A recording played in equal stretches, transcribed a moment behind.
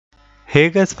Hey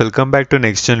guys, welcome back to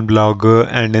NextGenBlogger,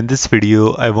 and in this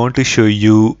video I want to show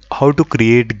you how to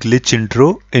create glitch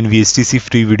intro in VSDC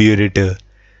Free Video Editor.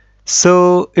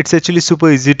 So it's actually super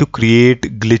easy to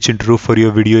create glitch intro for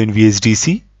your video in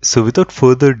VSDC. So without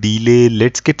further delay,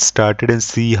 let's get started and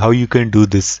see how you can do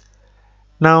this.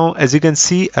 Now as you can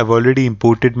see, I've already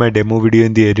imported my demo video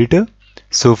in the editor.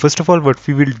 So first of all, what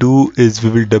we will do is we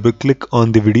will double click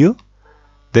on the video,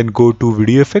 then go to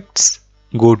video effects,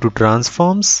 go to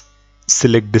transforms,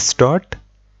 select distort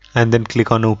and then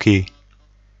click on OK.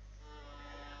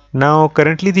 Now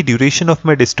currently the duration of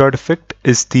my distort effect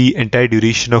is the entire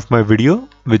duration of my video,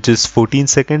 which is 14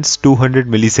 seconds 200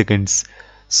 milliseconds.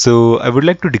 So I would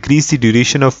like to decrease the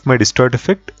duration of my distort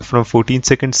effect from 14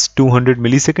 seconds 200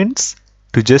 milliseconds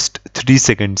to just 3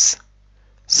 seconds.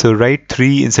 So write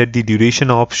 3 inside the duration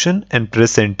option and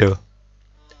press enter.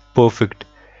 Perfect.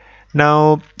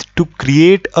 Now to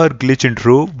create our glitch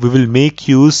intro, we will make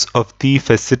use of the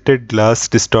faceted glass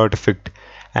distort effect.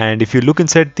 And if you look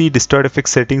inside the distort effect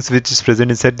settings, which is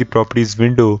present inside the properties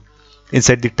window,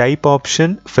 inside the type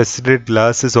option, faceted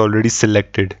glass is already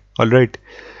selected. Alright.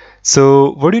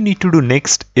 So what you need to do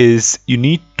next is you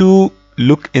need to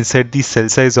look inside the cell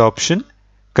size option.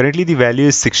 Currently the value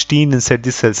is 16 inside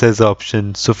the cell size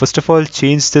option. So first of all,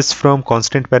 change this from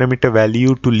constant parameter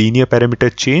value to linear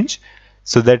parameter change,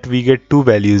 so that we get two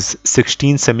values,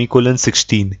 16 semicolon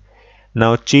 16.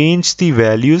 Now change the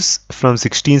values from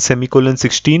 16 semicolon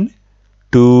 16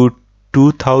 to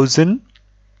 2000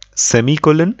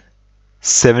 semicolon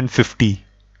 750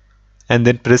 and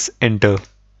then press enter.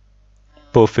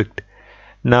 Perfect.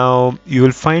 Now you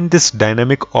will find this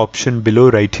dynamic option below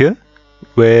right here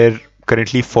where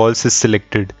currently false is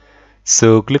selected.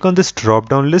 So click on this drop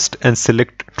down list and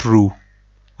select true.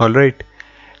 Alright.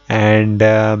 And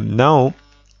now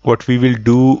what we will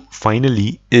do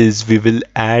finally is we will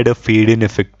add a fade in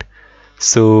effect.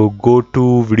 So go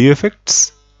to video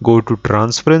effects, go to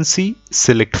transparency,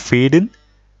 select fade in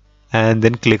and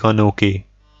then click on OK.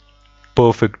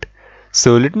 Perfect.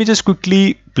 So let me just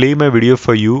quickly play my video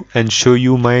for you and show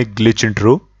you my glitch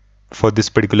intro for this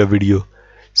particular video.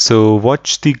 So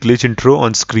watch the glitch intro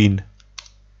on screen.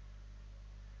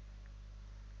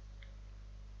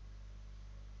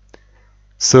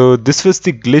 So this was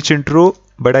the glitch intro,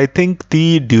 but I think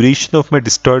the duration of my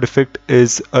distort effect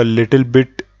is a little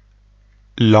bit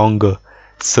longer.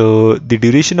 So the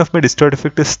duration of my distort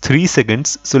effect is 3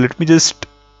 seconds. So let me just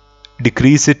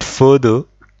decrease it further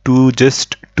to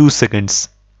just 2 seconds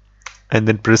and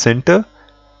then press enter.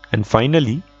 And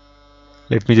finally,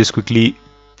 let me just quickly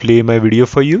play my video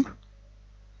for you.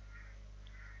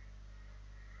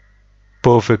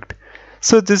 Perfect.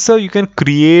 So this is how you can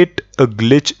create a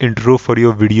glitch intro for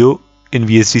your video in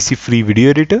VSDC Free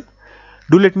Video Editor.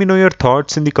 Do let me know your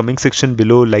thoughts in the comment section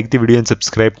below, like the video and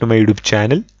subscribe to my YouTube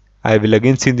channel. I will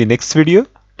again see you in the next video.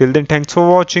 Till then, thanks for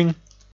watching.